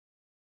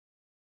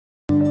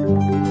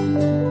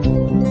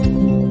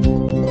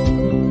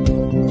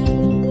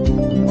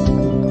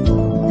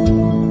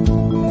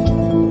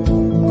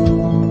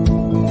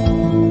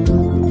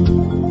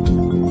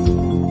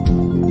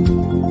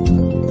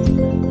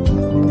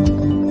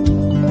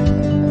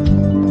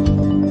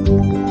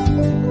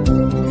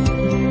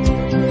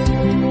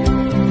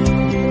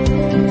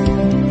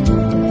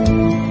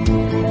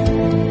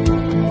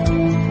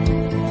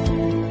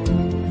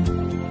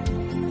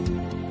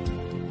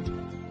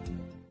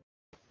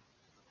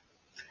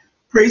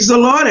Praise the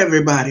Lord,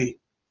 everybody.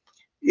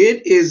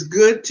 It is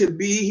good to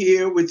be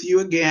here with you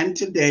again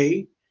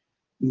today.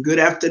 Good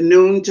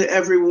afternoon to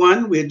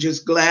everyone. We're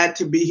just glad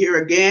to be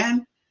here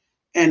again,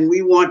 and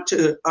we want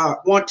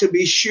to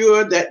be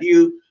sure that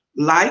you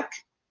like,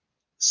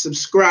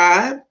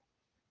 subscribe,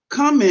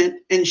 comment,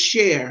 and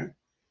share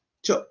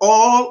to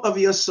all of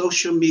your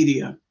social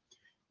media.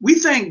 We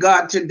thank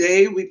God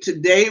today.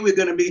 Today we're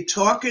going to be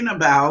talking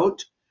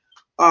about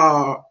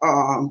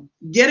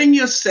getting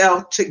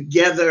yourself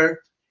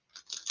together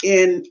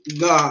in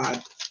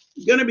God.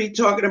 We're going to be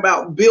talking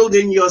about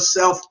building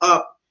yourself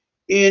up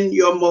in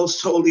your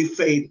most holy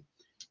faith.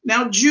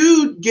 Now,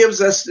 Jude gives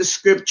us the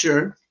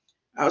scripture.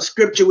 Our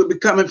scripture will be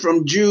coming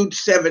from Jude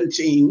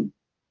 17.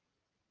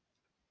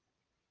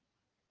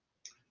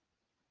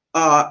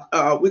 We're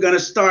going to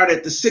start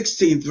at the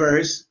 16th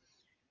verse.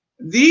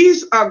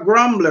 These are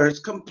grumblers,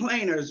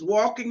 complainers,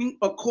 walking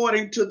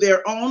according to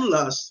their own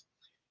lusts,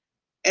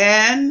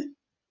 and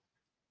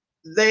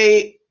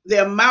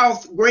their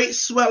mouth great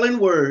swelling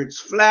words,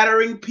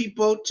 flattering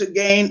people to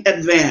gain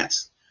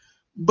advance.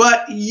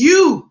 But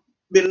you,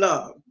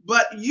 beloved,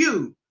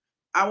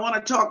 I want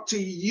to talk to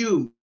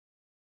you.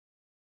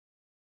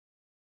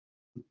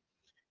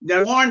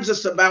 That warns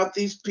us about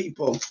these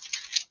people,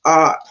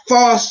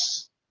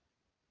 false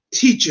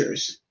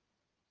teachers.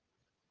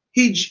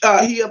 He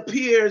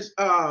appears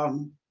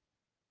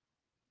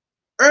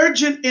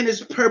urgent in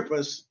his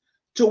purpose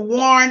to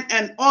warn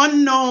an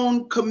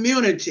unknown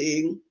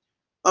community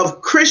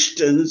of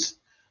Christians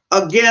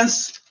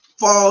against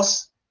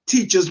false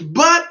teachers.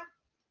 But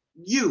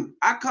you,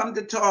 I come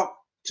to talk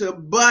to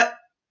but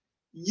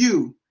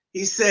you.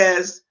 He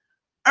says,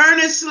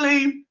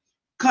 earnestly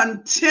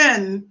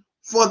contend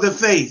for the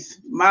faith.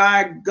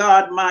 My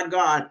God, my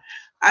God.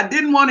 I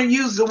didn't want to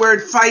use the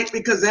word fight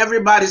because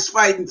everybody's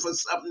fighting for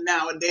something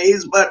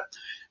nowadays, but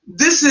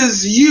this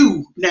is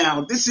you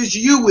now. This is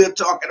you we're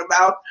talking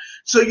about.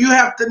 So you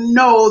have to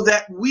know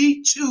that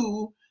we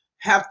too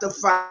have to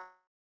fight.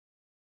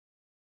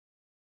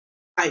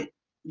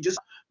 Just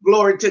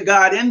glory to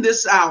God in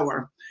this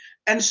hour.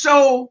 And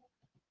so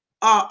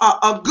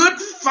a good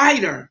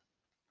fighter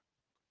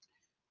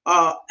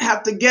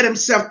have to get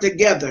himself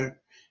together.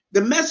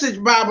 The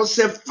Message Bible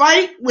said,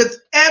 fight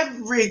with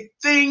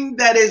everything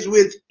that is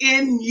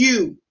within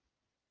you.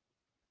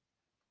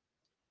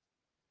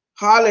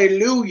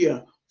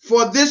 Hallelujah.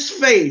 For this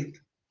faith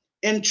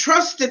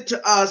entrusted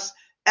to us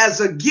as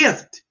a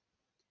gift.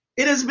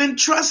 It has been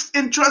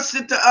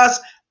entrusted to us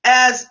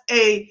as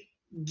a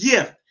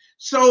gift.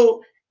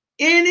 So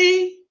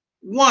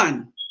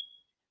anyone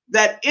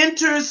that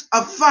enters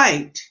a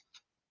fight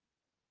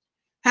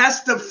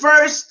has to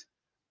first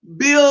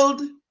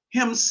build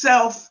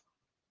himself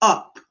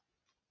up.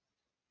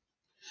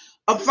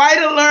 A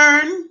fighter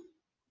learns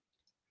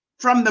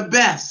from the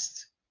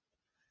best.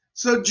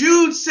 So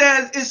Jude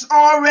says it's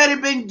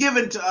already been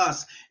given to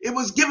us. It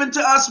was given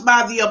to us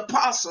by the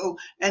apostle,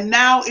 and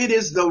now it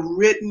is the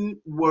written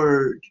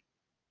word.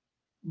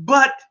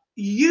 But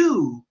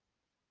you,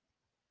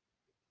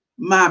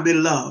 my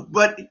beloved,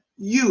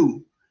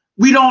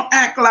 we don't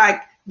act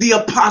like the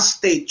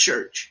apostate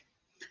church.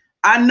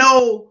 I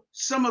know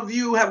some of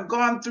you have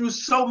gone through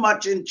so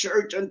much in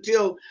church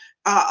until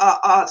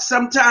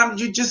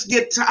sometimes you just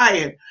get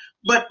tired.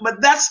 But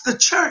that's the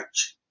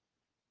church.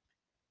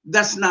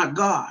 That's not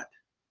God.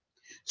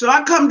 So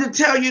I come to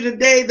tell you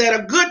today that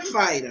a good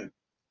fighter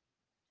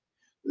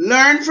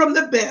learn from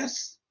the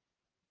best.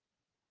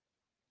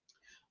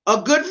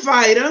 A good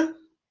fighter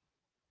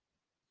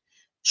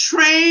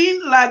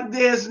train like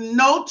there's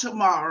no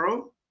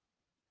tomorrow.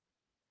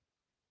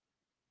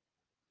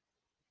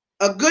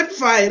 A good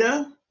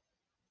fighter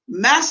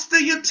master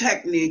your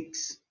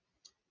techniques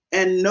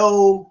and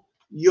know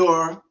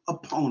your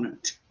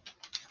opponent.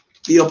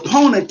 The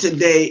opponent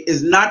today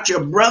is not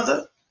your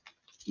brother,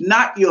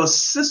 not your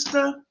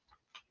sister.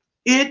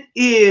 It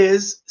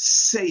is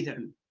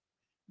Satan,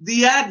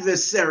 the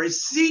adversary,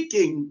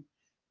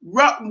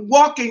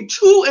 walking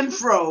to and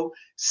fro,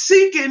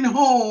 seeking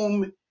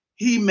whom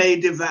he may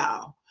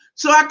devour.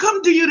 So I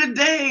come to you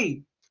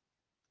today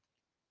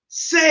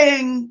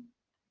saying,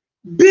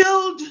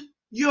 build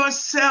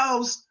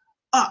yourselves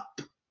up.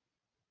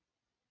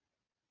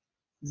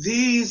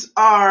 These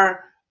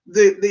are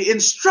the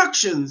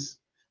instructions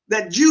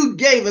that Jude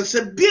gave us,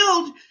 to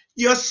build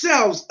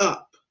yourselves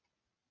up.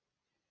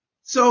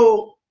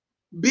 So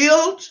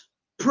build,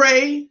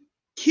 pray,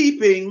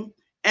 keeping,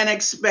 and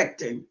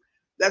expecting.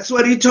 That's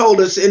what he told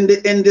us in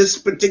this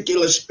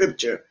particular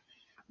scripture.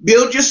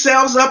 Build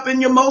yourselves up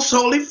in your most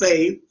holy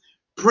faith,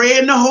 pray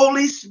in the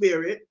Holy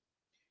Spirit,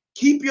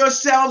 keep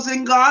yourselves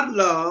in God's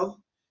love,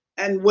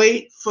 and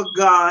wait for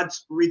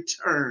God's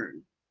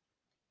return.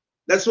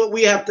 That's what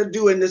we have to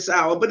do in this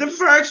hour. But the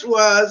first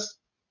was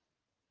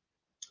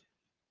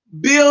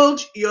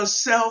build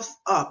yourself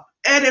up,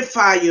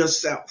 edify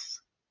yourself.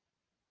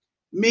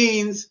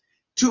 Means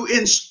to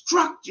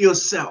instruct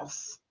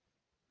yourself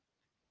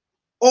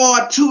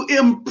or to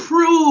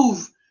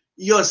improve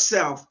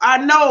yourself. I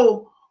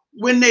know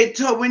when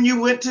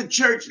you went to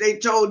church, they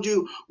told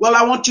you, well,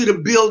 I want you to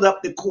build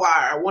up the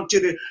choir. I want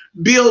you to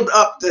build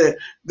up the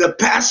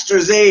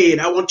pastor's aid.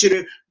 I want you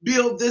to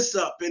build this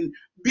up and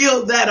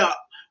build that up.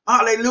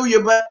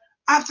 Hallelujah. But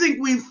I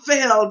think we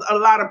failed a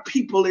lot of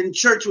people in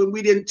church when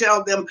we didn't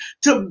tell them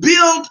to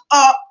build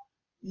up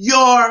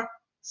yourself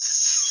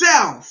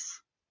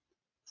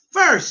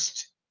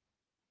first.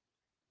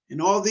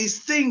 And all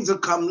these things will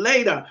come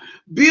later.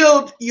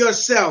 Build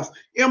yourself.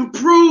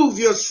 Improve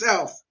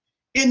yourself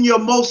in your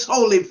most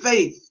holy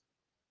faith.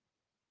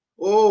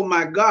 Oh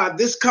my God,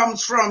 this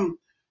comes from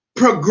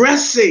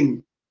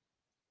progressing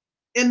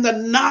in the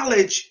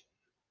knowledge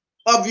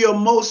of your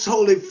most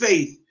holy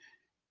faith.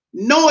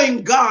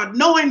 Knowing God,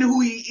 knowing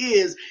who He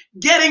is,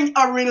 getting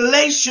a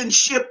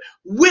relationship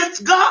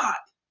with God.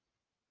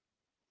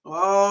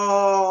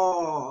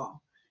 Oh,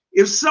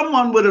 if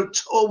someone would have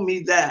told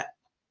me that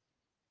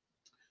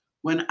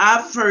when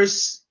I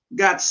first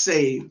got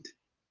saved,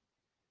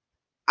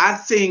 I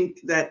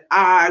think that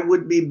I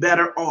would be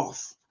better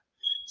off.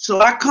 So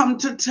I come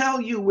to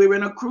tell you, we're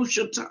in a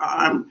crucial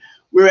time.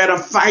 We're at a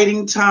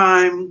fighting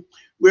time.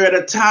 We're at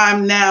a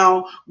time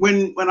now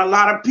when a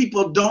lot of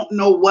people don't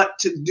know what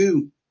to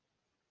do.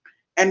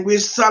 And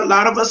a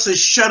lot of us are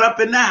shut up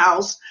in the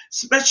house,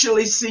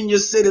 especially senior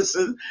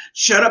citizens,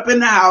 shut up in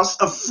the house,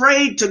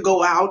 afraid to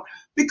go out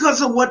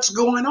because of what's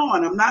going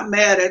on. I'm not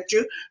mad at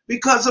you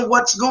because of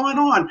what's going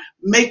on.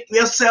 Make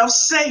yourself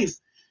safe.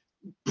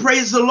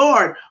 Praise the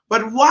Lord.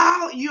 But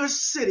while you're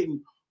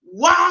sitting,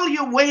 while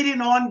you're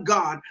waiting on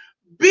God,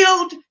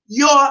 build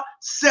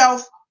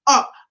yourself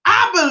up.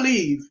 I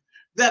believe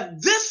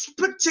that this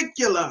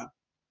particular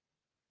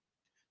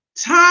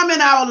time in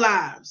our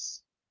lives,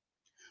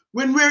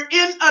 when we're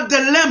in a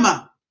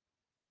dilemma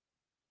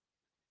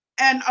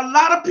and a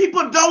lot of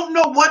people don't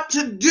know what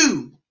to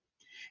do,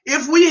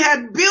 if we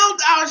had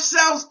built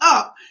ourselves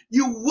up,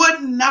 you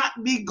would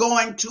not be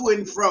going to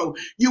and fro.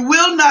 You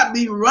will not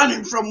be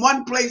running from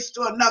one place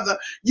to another.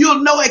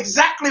 You'll know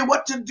exactly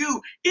what to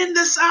do in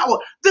this hour.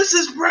 This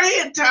is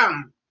praying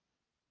time.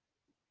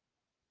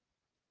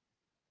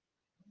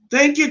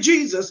 Thank you,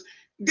 Jesus.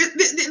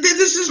 This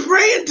is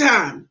praying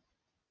time.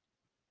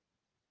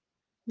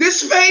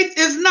 This faith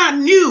is not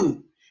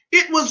new.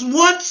 It was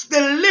once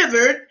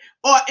delivered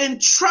or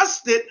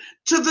entrusted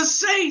to the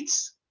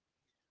saints.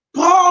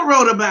 Paul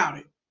wrote about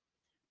it.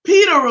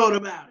 Peter wrote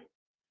about it.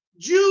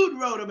 Jude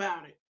wrote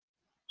about it.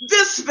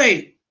 This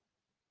faith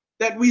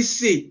that we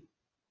see,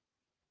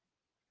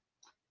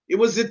 it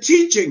was the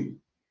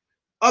teaching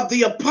of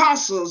the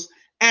apostles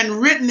and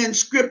written in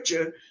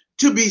scripture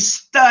to be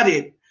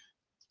studied.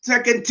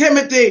 2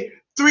 Timothy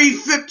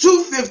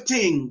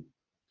 2:15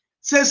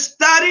 says,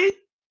 study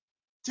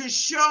to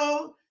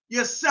show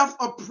yourself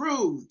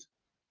approved,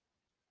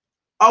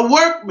 a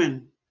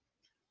workman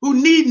who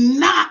need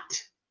not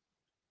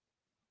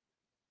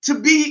to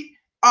be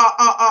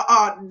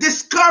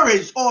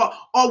discouraged or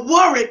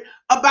worried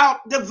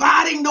about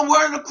dividing the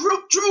word of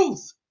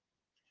truth.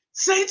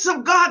 Saints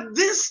of God,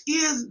 this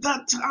is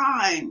the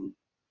time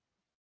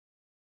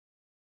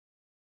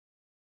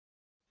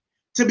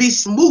to be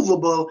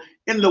movable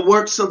in the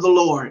works of the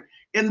Lord.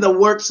 In the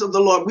works of the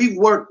Lord. We've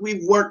worked.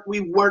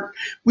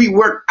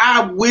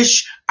 I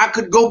wish I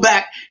could go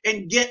back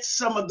and get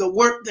some of the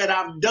work that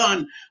I've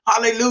done.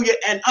 Hallelujah.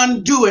 And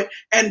undo it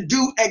and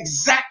do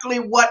exactly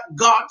what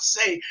God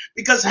say.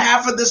 Because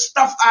half of the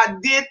stuff I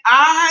did,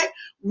 I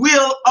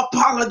will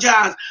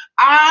apologize.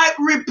 I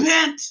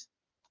repent.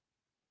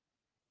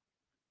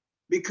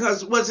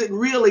 Because was it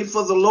really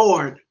for the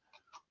Lord?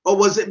 Or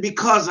was it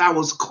because I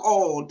was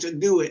called to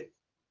do it?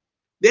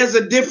 There's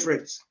a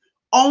difference.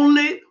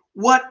 Only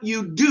what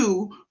you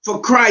do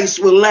for Christ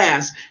will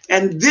last.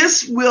 And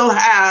this will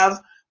have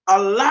a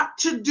lot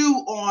to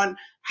do on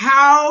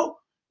how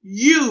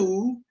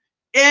you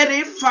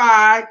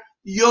edify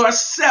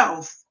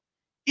yourself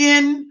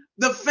in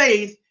the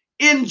faith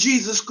in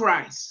Jesus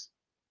Christ.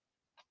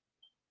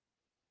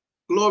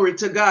 Glory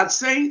to God,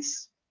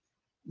 saints.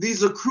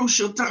 These are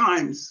crucial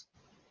times.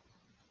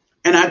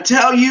 And I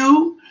tell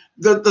you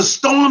that the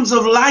storms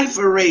of life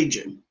are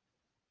raging.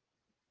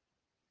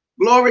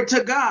 Glory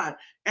to God.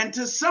 And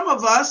to some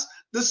of us,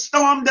 the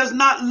storm does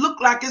not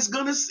look like it's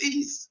going to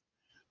cease.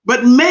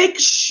 But make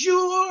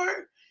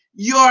sure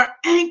your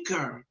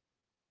anchor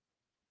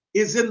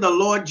is in the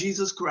Lord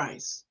Jesus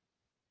Christ.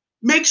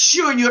 Make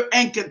sure you're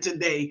anchored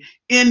today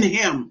in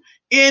Him,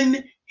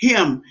 in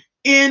Him,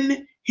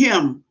 in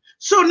Him.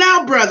 So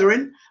now,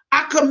 brethren,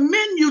 I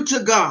commend you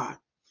to God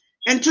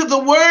and to the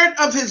word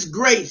of His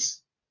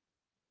grace.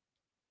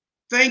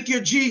 Thank you,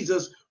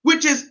 Jesus,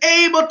 which is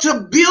able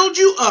to build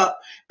you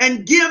up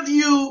and give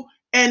you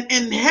an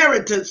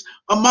inheritance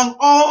among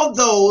all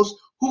those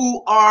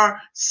who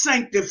are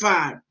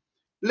sanctified.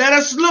 Let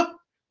us look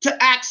to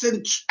Acts,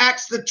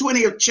 the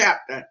 20th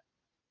chapter.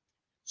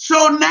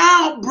 So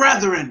now,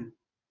 brethren,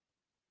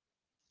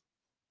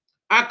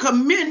 I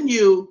commend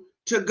you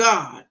to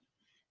God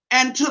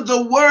and to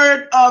the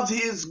word of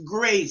His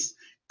grace.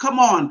 Come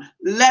on,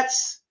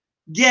 let's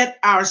get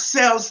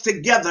ourselves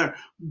together.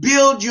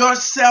 Build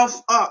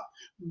yourself up.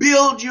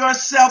 build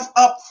yourself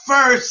up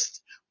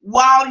first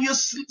while you're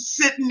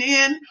sitting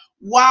in,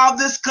 while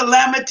this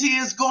calamity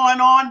is going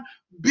on.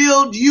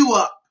 Build you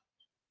up.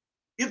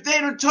 If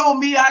they'd have told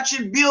me I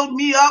should build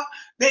me up,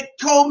 they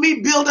told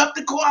me build up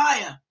the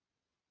choir,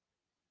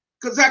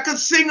 because I could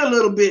sing a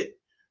little bit.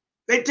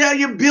 They tell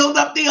you build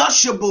up the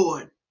usher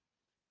board.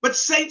 But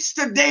saints,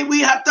 today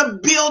we have to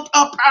build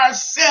up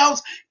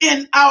ourselves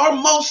in our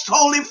most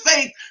holy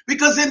faith,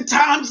 because in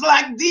times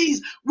like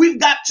these, we've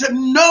got to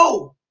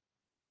know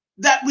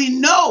that we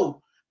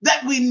know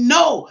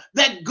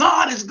that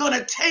God is going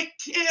to take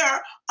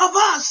care of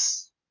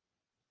us.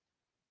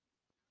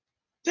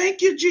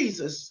 Thank you,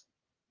 Jesus.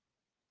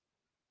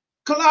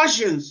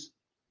 Colossians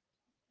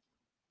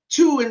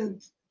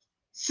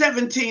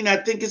 2:17, I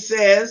think it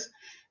says,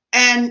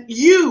 and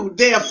you,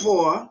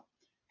 therefore,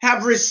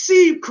 have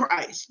received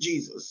Christ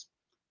Jesus,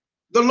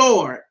 the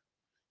Lord.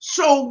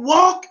 So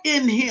walk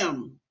in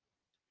him,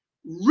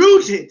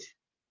 rooted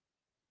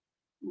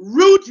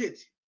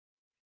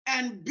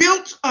and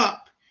built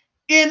up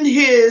in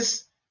him,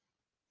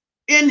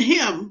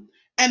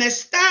 and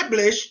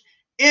established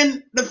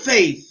in the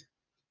faith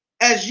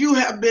as you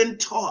have been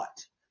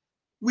taught.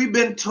 We've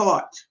been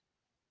taught.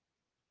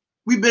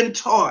 We've been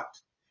taught.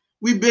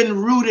 We've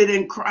been rooted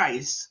in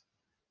Christ.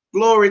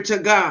 Glory to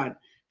God.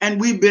 And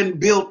we've been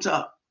built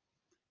up.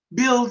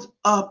 Build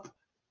up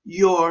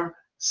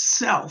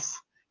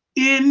yourself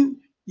in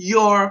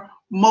your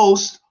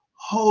most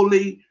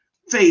holy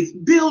faith.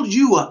 Build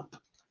you up.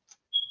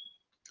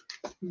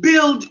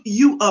 Build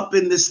you up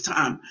in this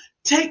time.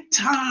 Take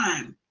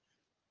time.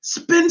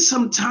 Spend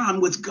some time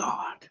with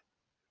God.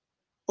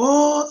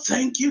 Oh,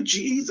 thank you,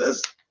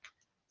 Jesus.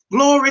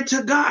 Glory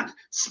to God.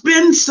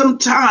 Spend some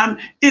time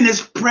in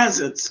his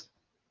presence.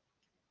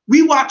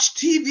 We watch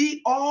TV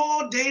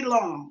all day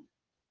long.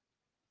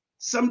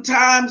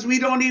 Sometimes we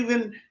don't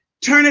even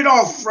turn it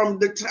off from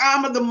the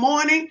time of the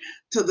morning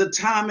to the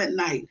time at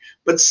night.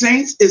 But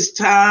saints, it's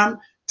time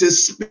to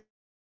spend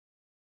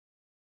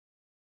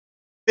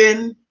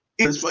in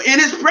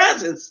his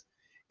presence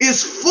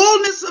is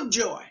fullness of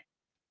joy.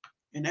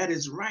 And at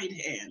his right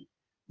hand,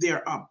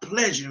 there are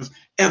pleasures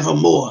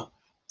evermore.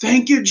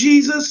 Thank you,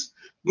 Jesus.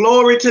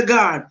 Glory to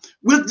God.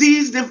 With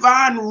these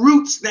divine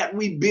roots that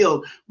we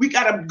build, we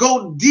got to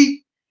go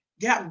deep,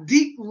 have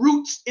deep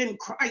roots in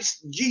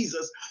Christ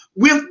Jesus.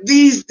 With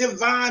these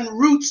divine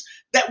roots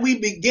that we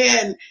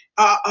began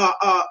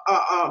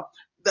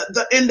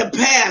in the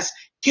past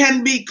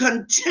can be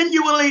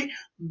continually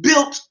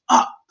built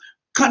up.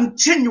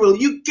 Continually.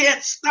 You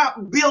can't stop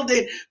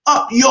building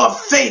up your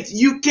faith.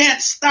 You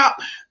can't stop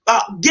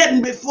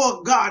getting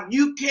before God.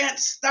 You can't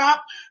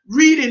stop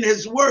reading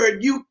his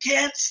word. You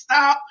can't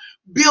stop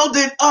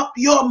building up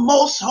your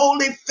most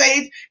holy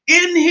faith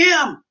in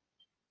him.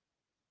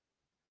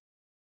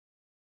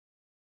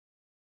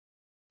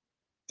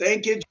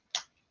 Thank you.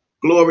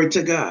 Glory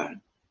to God.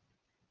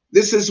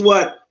 This is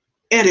what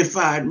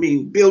edified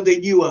me,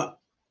 building you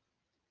up.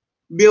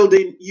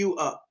 Building you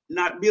up,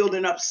 not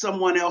building up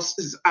someone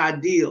else's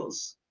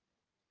ideals.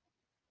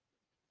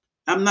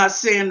 I'm not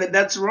saying that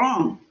that's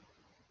wrong,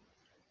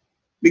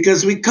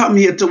 because we come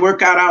here to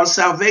work out our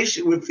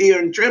salvation with fear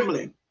and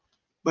trembling.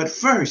 But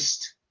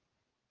first,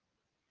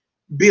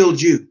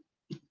 build you.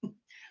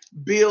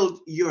 Build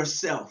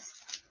yourself.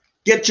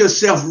 Get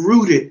yourself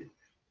rooted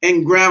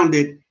and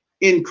grounded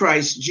in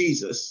Christ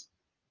Jesus.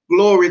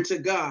 Glory to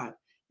God.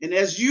 And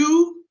as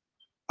you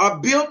are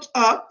built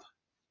up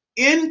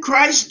in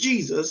Christ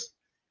Jesus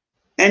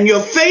and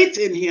your faith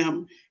in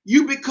him,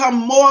 you become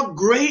more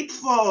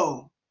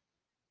grateful,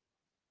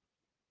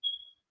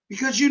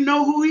 because you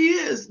know who he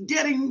is.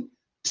 Getting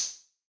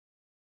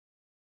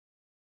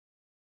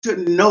to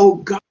know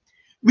God.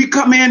 We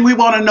come in, we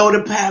want to know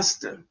the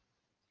pastor.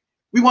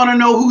 We want to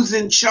know who's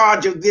in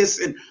charge of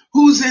this and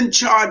who's in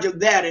charge of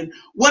that and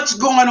what's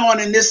going on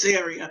in this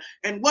area.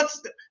 And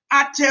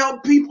I tell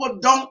people,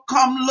 don't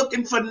come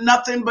looking for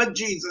nothing but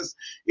Jesus.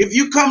 If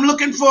you come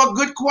looking for a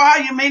good choir,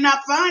 you may not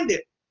find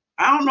it.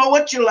 I don't know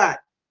what you like.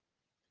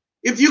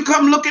 If you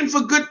come looking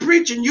for good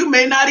preaching, you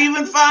may not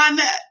even find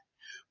that.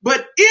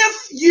 But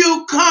if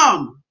you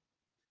come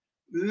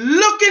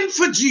looking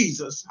for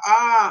Jesus,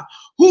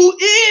 who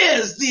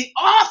is the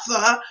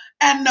author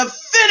and the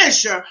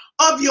finisher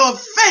of your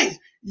faith,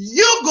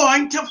 you're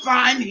going to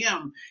find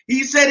him.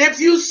 He said, if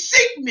you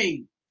seek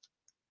me,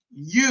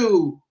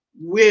 you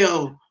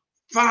will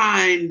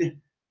find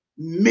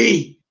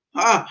me.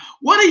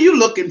 What are you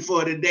looking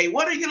for today?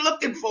 What are you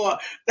looking for?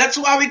 That's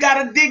why we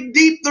got to dig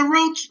deep. The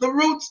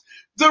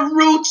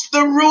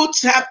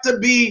roots have to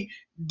be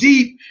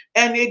deep,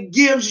 and it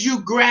gives you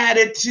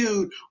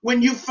gratitude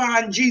when you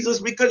find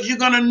Jesus, because you're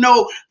going to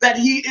know that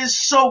he is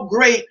so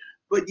great,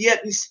 but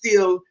yet and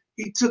still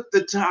he took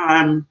the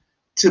time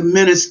to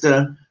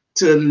minister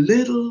to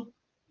little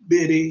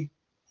bitty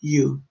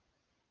you.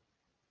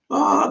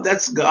 Oh,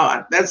 that's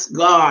God. That's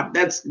God.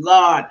 That's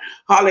God.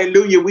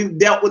 Hallelujah. We've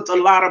dealt with a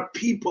lot of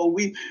people.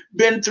 We've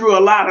been through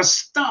a lot of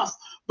stuff.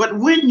 But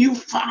when you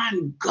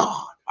find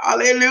God,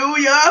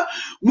 Hallelujah.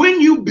 When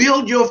you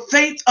build your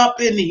faith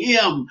up in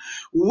him,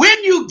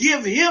 when you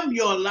give him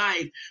your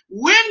life,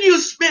 when you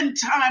spend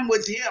time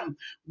with him,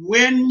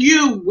 when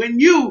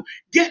you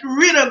get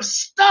rid of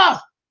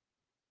stuff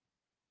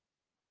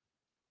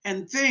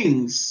and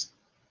things.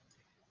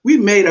 We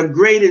made a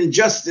great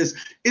injustice.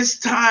 It's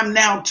time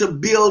now to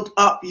build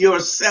up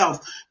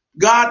yourself.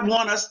 God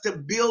wants us to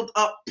build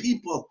up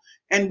people,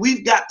 and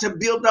we've got to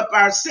build up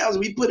ourselves.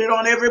 We put it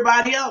on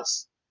everybody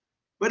else.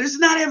 But it's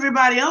not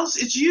everybody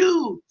else, it's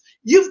you.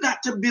 You've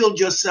got to build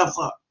yourself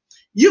up.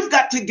 You've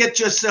got to get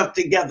yourself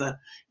together.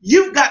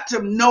 You've got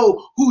to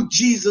know who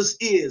Jesus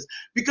is.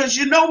 Because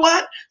you know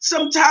what?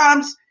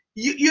 Sometimes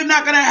you're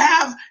not going to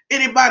have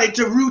anybody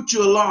to root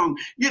you along.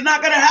 You're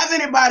not going to have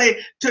anybody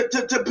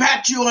to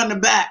pat you on the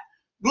back.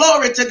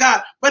 Glory to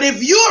God. But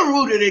if you're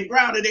rooted and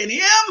grounded in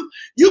him,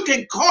 you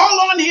can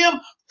call on him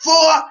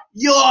for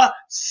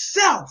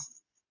yourself.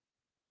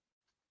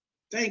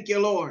 Thank you,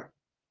 Lord.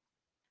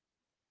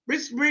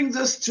 This brings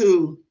us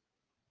to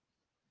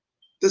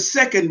the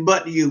second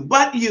but you.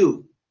 But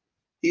you,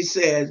 he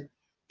says,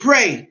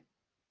 pray.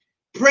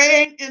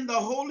 Praying in the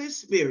Holy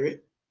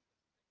Spirit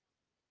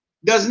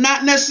does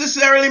not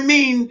necessarily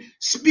mean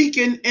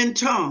speaking in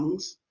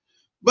tongues,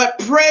 but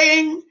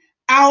praying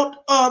out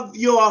of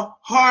your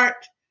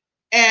heart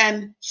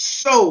and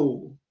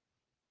soul.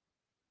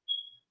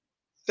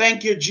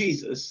 Thank you,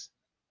 Jesus.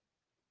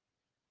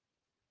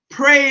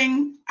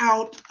 Praying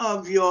out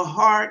of your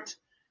heart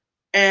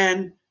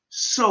and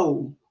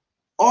soul.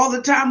 All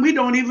the time, we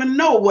don't even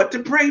know what to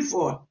pray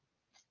for.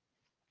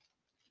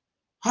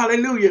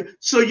 Hallelujah.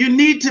 So you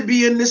need to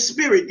be in the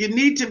Spirit. You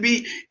need to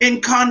be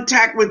in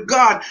contact with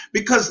God,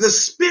 because the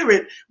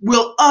Spirit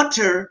will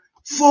utter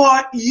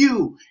for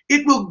you.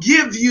 It will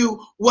give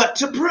you what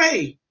to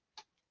pray.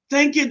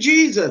 Thank you,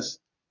 Jesus.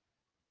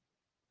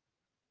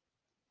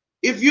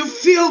 If you're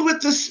filled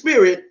with the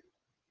Spirit,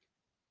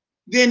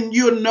 then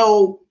you'll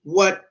know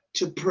what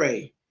to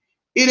pray.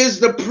 It is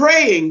the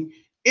praying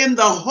in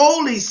the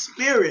Holy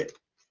Spirit.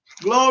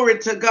 Glory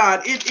to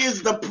God. It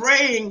is the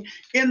praying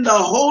in the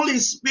Holy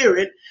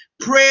Spirit.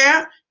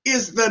 Prayer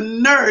is the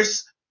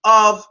nurse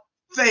of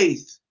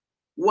faith.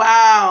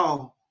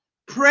 Wow.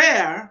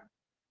 Prayer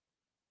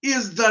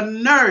is the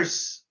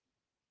nurse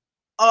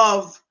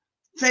of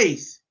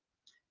faith.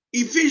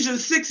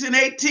 Ephesians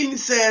 6:18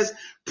 says,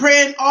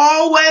 praying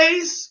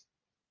always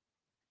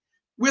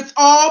with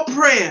all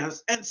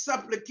prayers and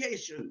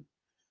supplication.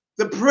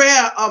 The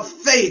prayer of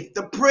faith,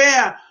 the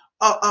prayer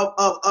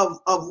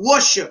of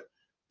worship,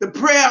 the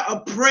prayer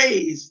of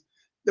praise,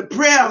 the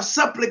prayer of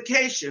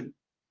supplication.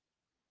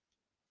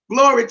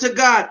 Glory to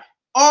God.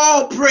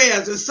 All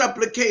prayers and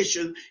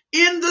supplication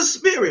in the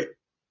Spirit,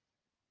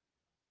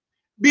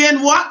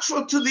 being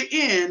watchful to the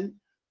end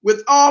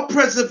with all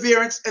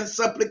perseverance and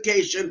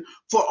supplication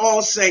for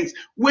all saints.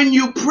 When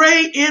you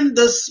pray in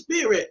the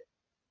Spirit,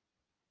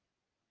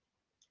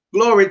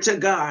 glory to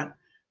God,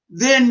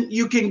 then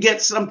you can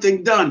get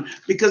something done,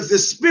 because the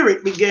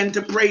Spirit began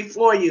to pray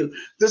for you.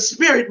 The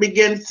Spirit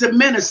begins to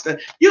minister.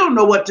 You don't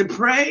know what to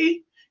pray.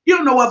 You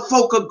don't know what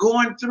folk are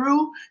going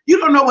through. You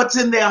don't know what's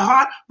in their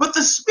heart, but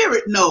the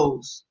Spirit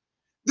knows.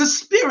 The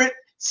Spirit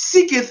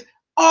seeketh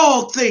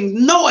all things,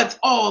 knoweth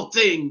all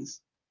things.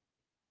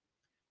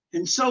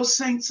 And so,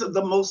 saints of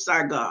the Most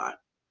High God,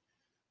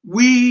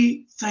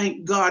 we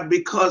thank God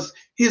because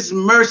his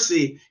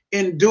mercy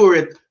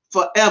endureth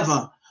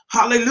forever.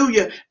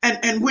 Hallelujah.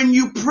 And when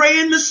you pray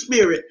in the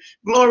Spirit,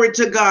 glory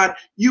to God,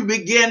 you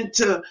begin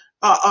to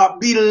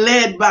be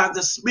led by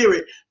the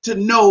Spirit to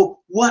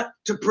know what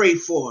to pray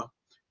for.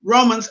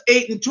 Romans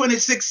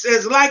 8:26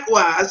 says,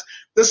 likewise,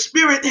 the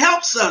Spirit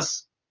helps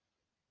us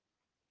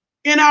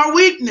in our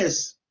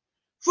weakness,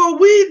 for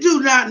we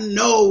do not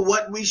know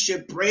what we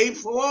should pray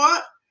for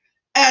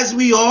as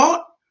we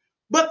ought,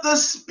 but the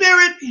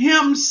Spirit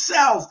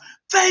himself.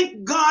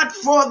 Thank God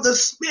for the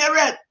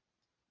Spirit.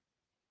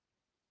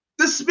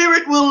 The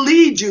Spirit will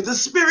lead you. The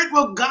Spirit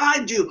will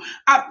guide you.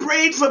 I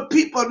prayed for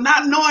people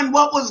not knowing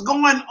what was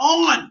going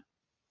on.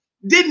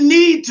 Didn't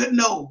need to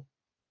know.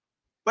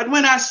 But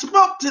when I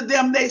spoke to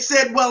them, they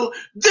said, well,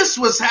 this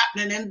was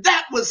happening and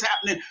that was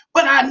happening.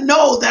 But I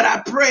know that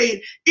I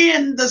prayed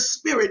in the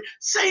Spirit.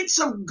 Saints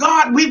of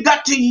God, we've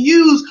got to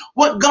use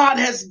what God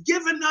has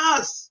given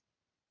us.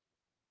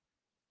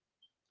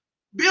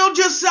 Build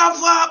yourself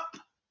up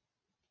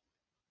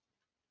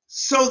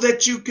so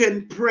that you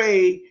can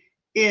pray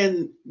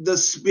in the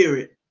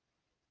Spirit.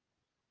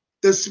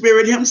 The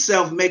Spirit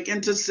himself make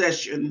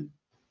intercession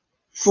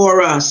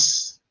for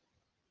us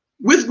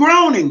with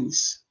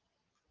groanings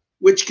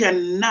which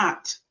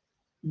cannot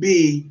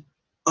be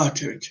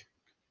uttered.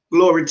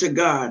 Glory to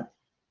God.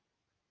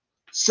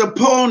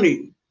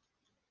 Supposing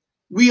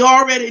we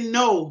already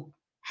know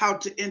how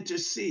to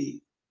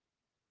intercede.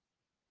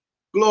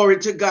 Glory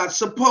to God.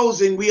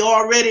 Supposing we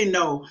already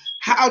know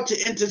how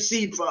to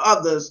intercede for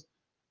others,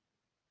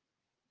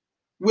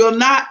 we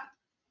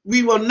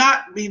will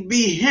not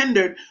be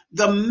hindered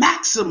the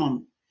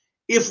maximum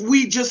if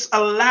we just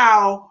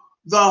allow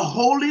the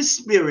Holy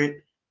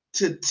Spirit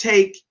to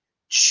take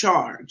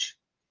charge.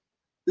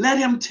 Let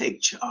him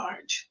take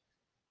charge.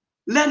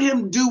 Let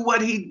him do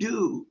what he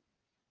do.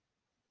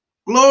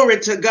 Glory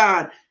to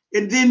God.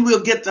 And then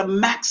we'll get the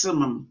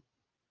maximum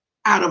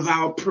out of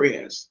our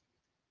prayers.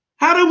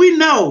 How do we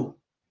know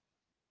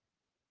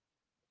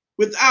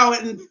with our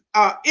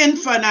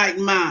infinite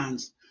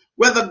minds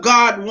whether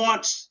God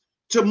wants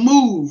to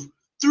move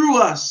through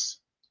us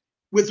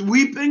with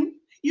weeping?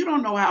 You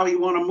don't know how he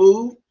want to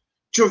move.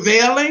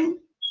 Travailing,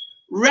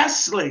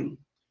 wrestling,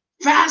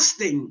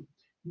 fasting,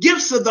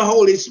 gifts of the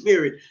Holy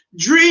Spirit,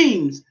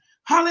 dreams.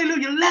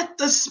 Hallelujah. Let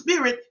the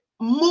Spirit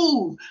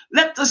move.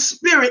 Let the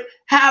Spirit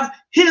have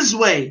his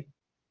way.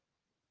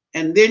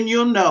 And then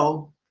you'll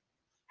know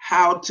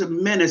how to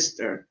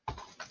minister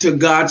to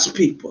God's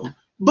people.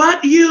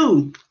 But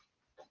you,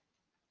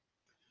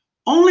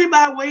 only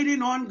by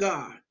waiting on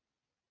God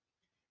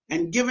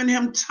and giving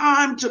him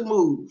time to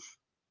move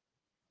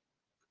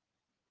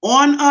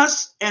on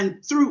us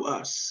and through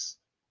us,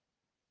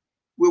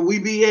 will we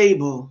be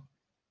able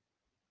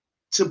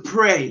to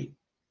pray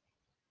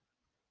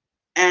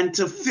and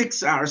to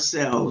fix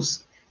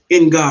ourselves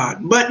in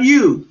God. But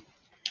you,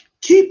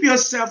 keep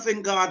yourself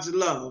in God's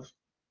love,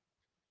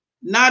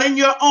 not in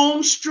your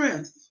own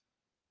strength.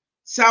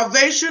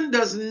 Salvation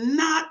does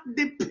not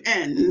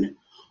depend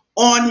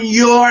on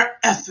your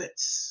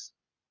efforts.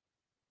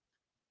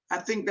 I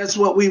think that's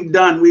what we've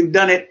done. We've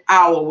done it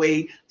our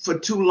way for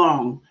too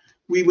long.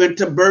 We went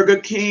to Burger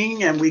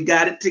King and we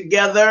got it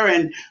together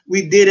and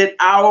we did it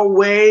our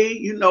way.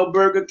 You know,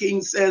 Burger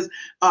King says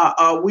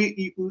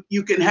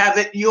you can have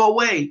it your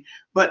way,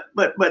 but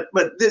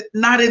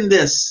not in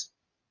this.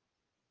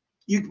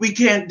 We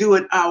can't do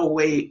it our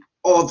way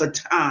all the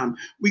time.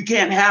 We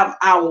can't have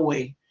our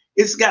way.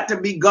 It's got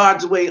to be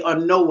God's way or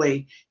no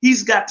way.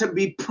 He's got to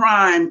be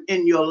prime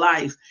in your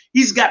life.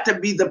 He's got to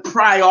be the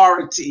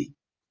priority.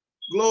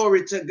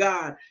 Glory to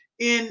God.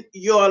 In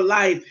your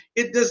life,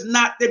 it does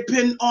not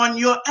depend on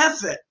your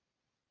effort.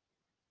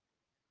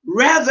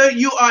 Rather,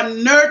 you are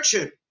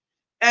nurtured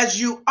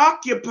as you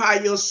occupy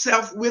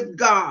yourself with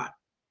God,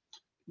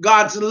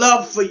 God's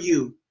love for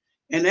you.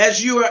 And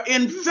as you are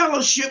in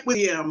fellowship with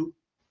him,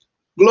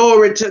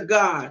 glory to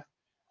God,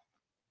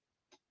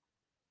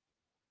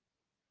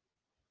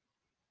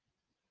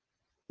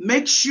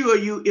 make sure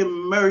you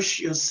immerse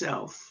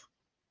yourself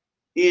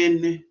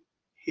in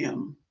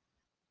him.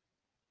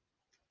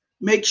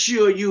 Make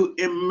sure you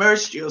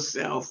immerse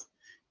yourself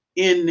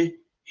in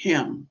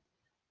him.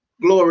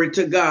 Glory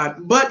to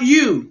God. But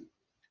you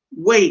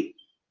wait,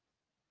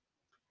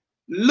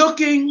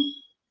 looking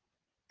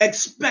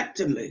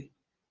expectantly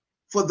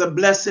for the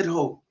blessed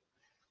hope.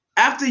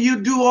 After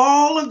you do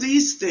all of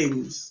these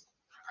things,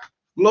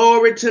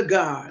 glory to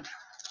God,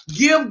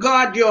 give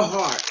God your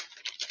heart,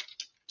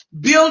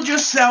 build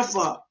yourself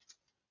up,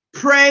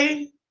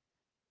 pray,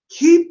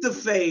 keep the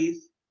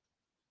faith,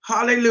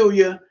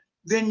 hallelujah,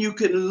 then you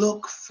can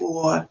look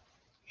for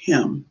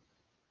him.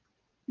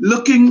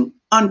 Looking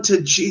unto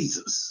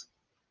Jesus.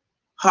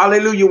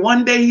 Hallelujah.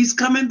 One day he's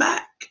coming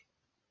back.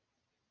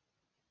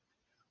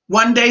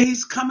 One day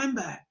he's coming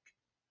back.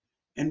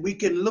 And we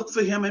can look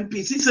for him in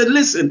peace. He said,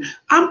 listen,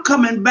 I'm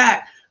coming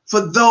back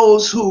for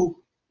those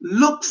who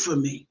look for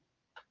me.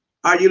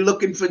 Are you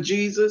looking for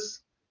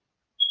Jesus?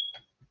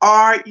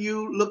 Are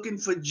you looking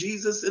for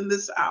Jesus in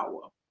this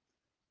hour?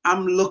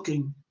 I'm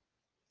looking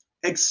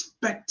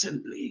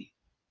expectantly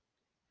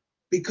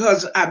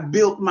because I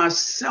built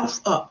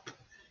myself up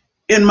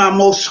in my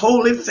most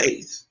holy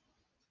faith.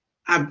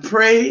 I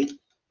pray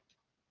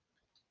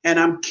and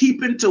I'm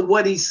keeping to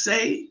what he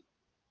say.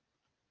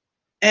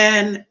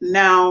 And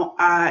now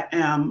I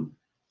am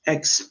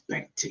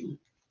expecting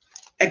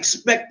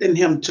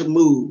him to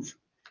move,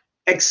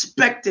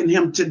 expecting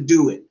him to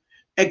do it,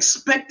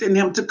 expecting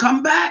him to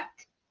come back.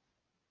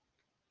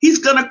 He's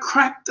going to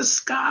crack the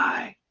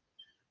sky,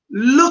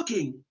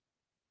 looking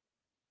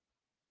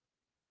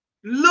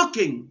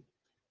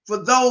for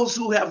those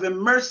who have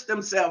immersed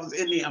themselves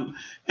in him.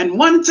 And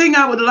one thing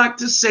I would like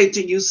to say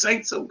to you,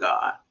 saints of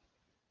God,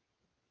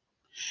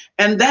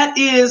 and that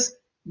is,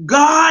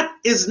 God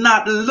is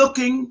not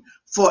looking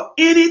for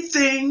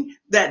anything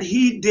that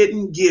he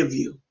didn't give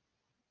you.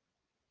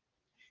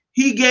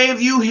 He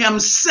gave you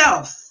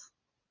himself.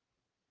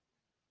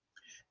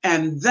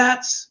 And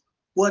that's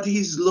what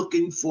he's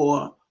looking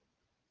for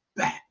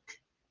back.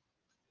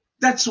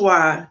 That's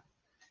why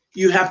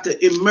you have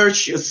to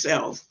immerse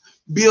yourself,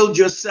 build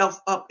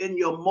yourself up in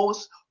your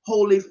most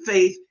holy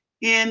faith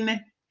in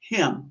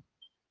him.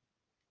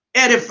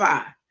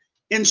 Edify,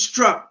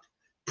 instruct,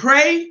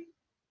 pray,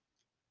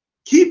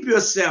 keep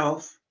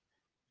yourself,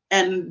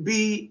 and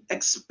be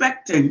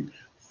expecting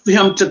for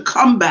him to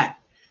come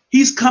back.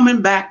 He's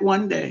coming back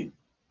one day.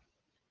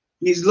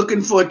 He's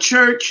looking for a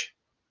church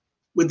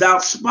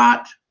without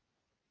spot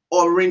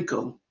or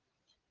wrinkle.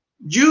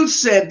 Jude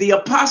said the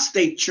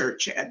apostate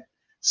church had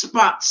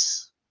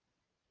spots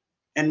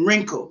and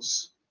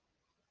wrinkles,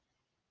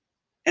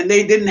 and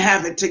they didn't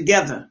have it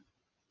together.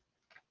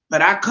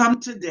 But I come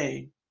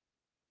today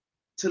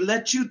to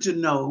let you to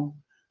know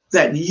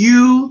that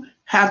you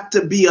have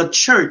to be a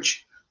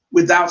church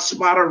without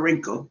spot or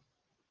wrinkle.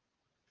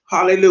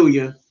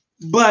 Hallelujah.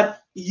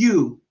 But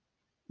you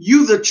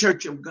the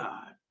church of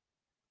God,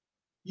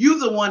 you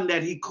the one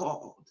that he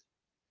called,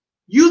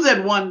 you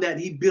that one that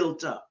he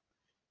built up,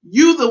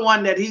 you the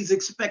one that he's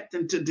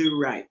expecting to do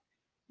right.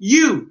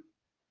 You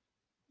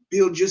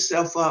build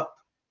yourself up,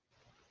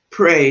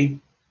 pray,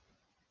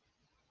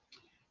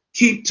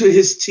 keep to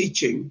his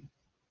teaching,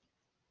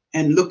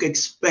 and look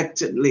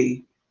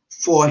expectantly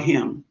for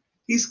him.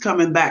 He's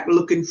coming back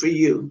looking for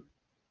you.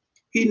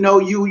 He know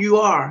you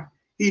are.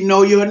 He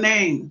know your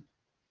name.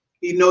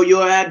 He know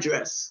your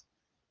address.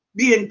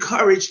 Be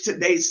encouraged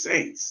today,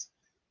 saints.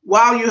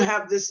 While you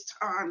have this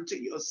time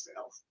to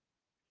yourself,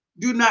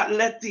 do not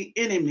let the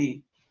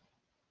enemy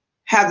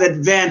have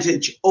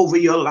advantage over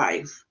your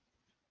life.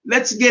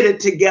 Let's get it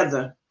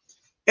together.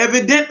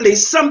 Evidently,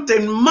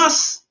 something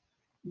must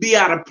be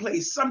out of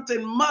place.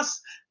 Something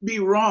must be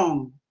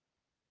wrong.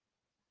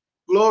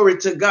 Glory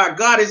to God.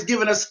 God has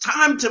given us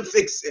time to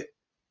fix it.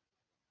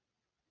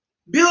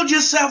 Build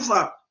yourself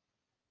up.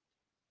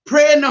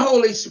 Pray in the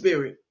Holy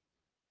Spirit.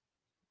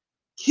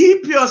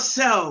 Keep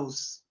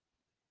yourselves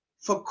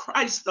for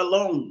Christ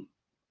alone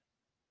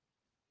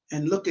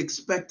and look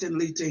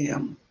expectantly to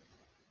him.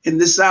 In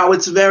this hour,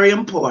 it's very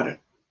important.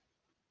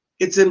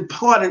 It's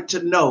important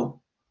to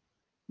know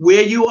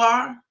where you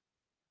are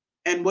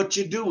and what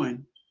you're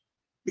doing,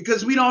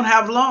 because we don't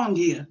have long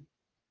here.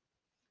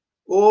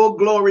 Oh,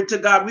 glory to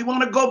God. We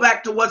want to go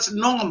back to what's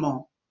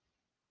normal.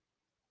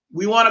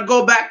 We want to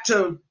go back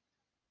to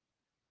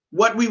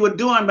what we were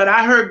doing, but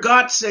I heard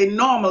God say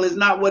normal is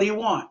not what he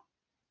wants.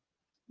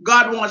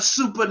 God wants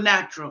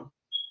supernatural.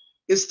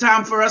 It's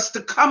time for us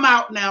to come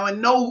out now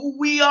and know who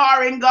we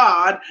are in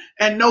God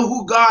and know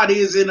who God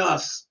is in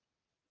us.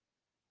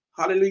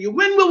 Hallelujah.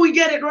 When will we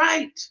get it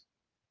right?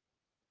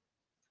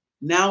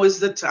 Now is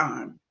the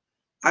time.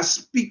 I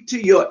speak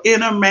to your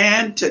inner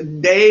man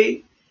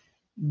today.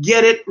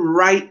 Get it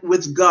right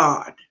with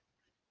God.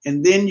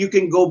 And then you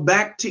can go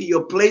back to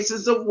your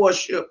places of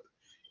worship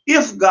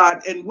if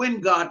God and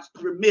when God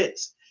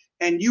permits,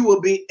 and you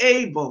will be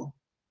able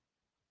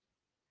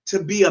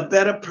to be a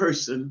better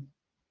person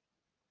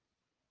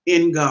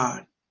in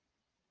God.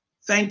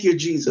 Thank you,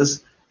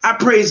 Jesus. I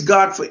praise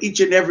God for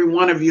each and every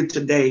one of you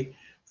today.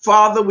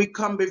 Father, we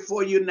come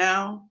before you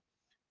now.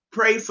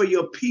 Pray for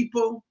your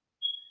people.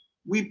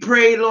 We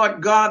pray,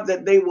 Lord God,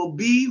 that they will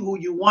be who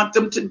you want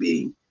them to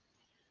be,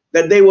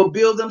 that they will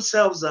build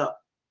themselves up,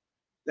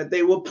 that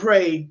they will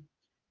pray,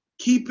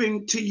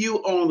 keeping to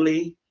you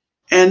only,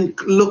 and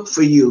look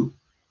for you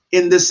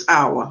in this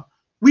hour.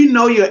 We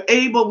know you're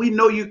able. We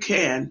know you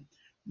can.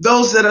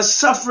 Those that are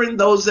suffering,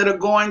 those that are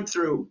going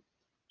through,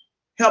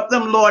 help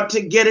them, Lord,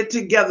 to get it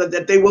together,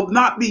 that they will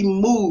not be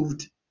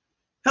moved.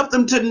 Help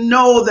them to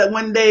know that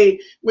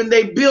when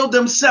they build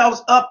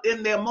themselves up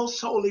in their most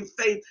holy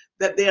faith,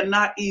 that they are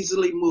not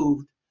easily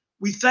moved.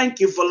 We thank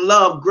you for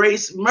love,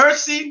 grace,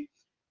 mercy,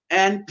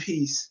 and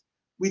peace.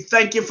 We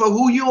thank you for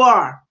who you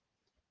are.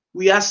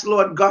 We ask,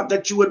 Lord God,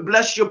 that you would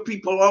bless your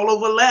people all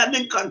over land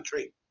and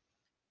country.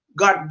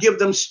 God, give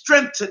them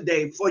strength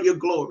today for your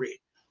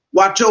glory.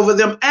 Watch over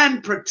them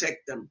and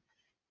protect them.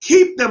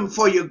 Keep them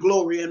for your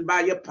glory and by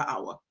your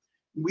power.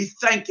 We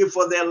thank you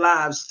for their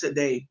lives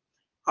today.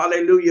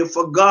 Hallelujah.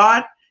 For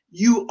God,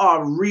 you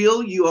are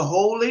real, you are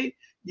holy,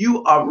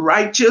 you are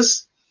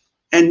righteous,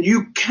 and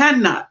you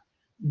cannot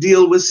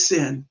deal with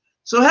sin.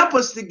 So help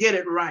us to get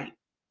it right.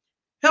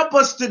 Help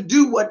us to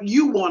do what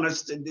you want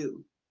us to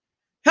do.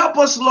 Help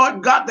us,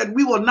 Lord God, that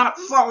we will not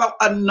follow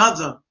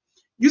another.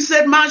 You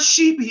said, my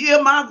sheep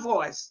hear my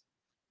voice,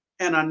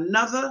 and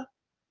another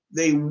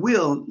they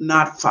will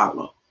not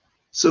follow.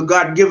 So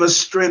God, give us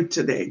strength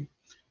today,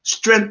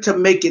 strength to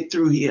make it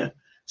through here,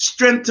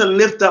 strength to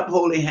lift up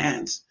holy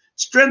hands,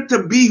 strength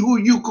to be who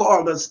you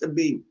called us to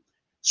be,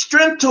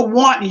 strength to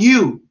want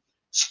you,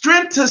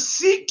 strength to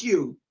seek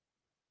you,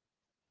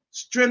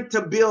 strength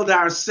to build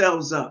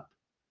ourselves up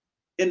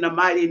in the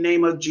mighty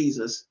name of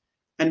Jesus.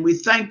 And we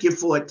thank you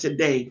for it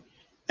today.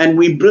 And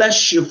we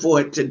bless you for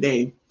it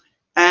today.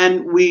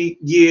 And we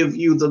give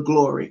you the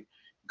glory.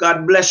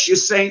 God bless you,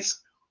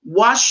 saints.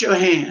 Wash your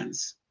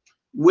hands,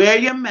 wear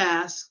your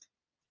mask,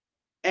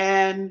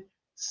 and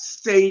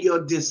stay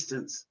your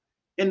distance.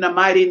 In the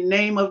mighty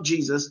name of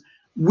Jesus,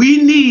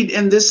 we need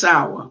in this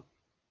hour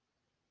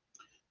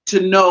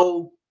to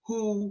know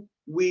who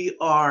we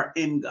are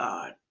in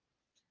God.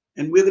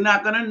 And we're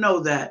not going to know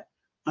that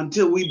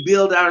until we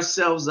build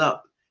ourselves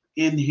up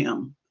in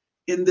him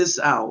in this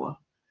hour.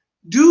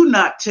 Do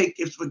not take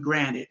it for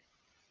granted.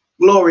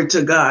 Glory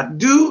to God.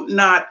 Do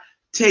not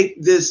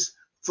take this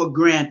for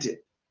granted.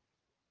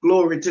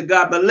 Glory to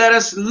God. But let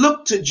us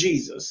look to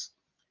Jesus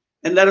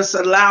and let us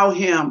allow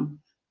him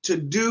to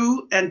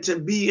do and to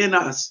be in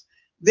us.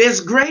 There's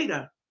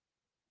greater.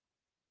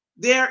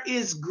 There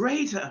is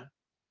greater.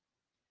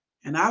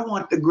 And I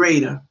want the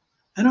greater.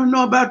 I don't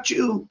know about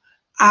you.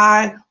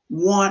 I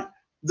want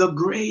the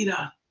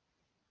greater.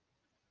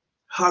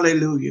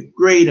 Hallelujah.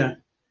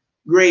 Greater,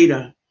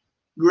 greater,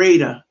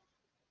 greater.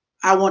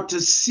 I want to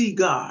see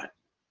God.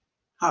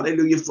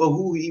 Hallelujah, for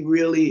who he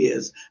really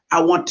is.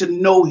 I want to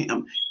know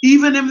him,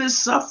 even in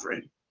his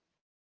suffering.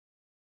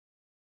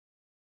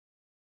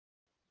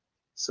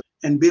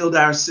 and build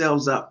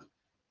ourselves up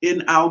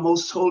in our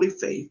most holy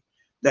faith,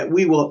 that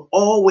we will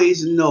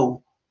always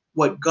know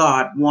what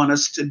God wants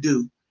us to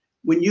do.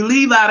 When you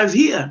leave out of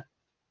here,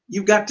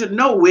 you've got to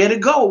know where to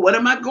go. What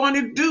am I going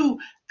to do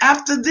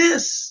after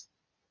this?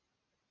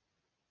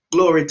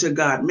 Glory to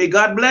God. May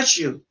God bless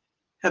you.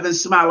 Heaven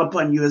smile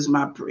upon you is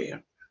my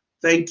prayer.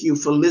 Thank you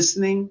for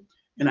listening.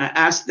 And I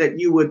ask that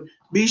you would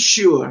be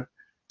sure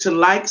to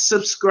like,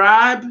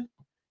 subscribe,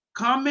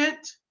 comment,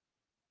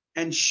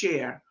 and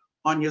share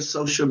on your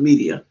social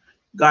media.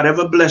 God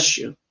ever bless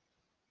you.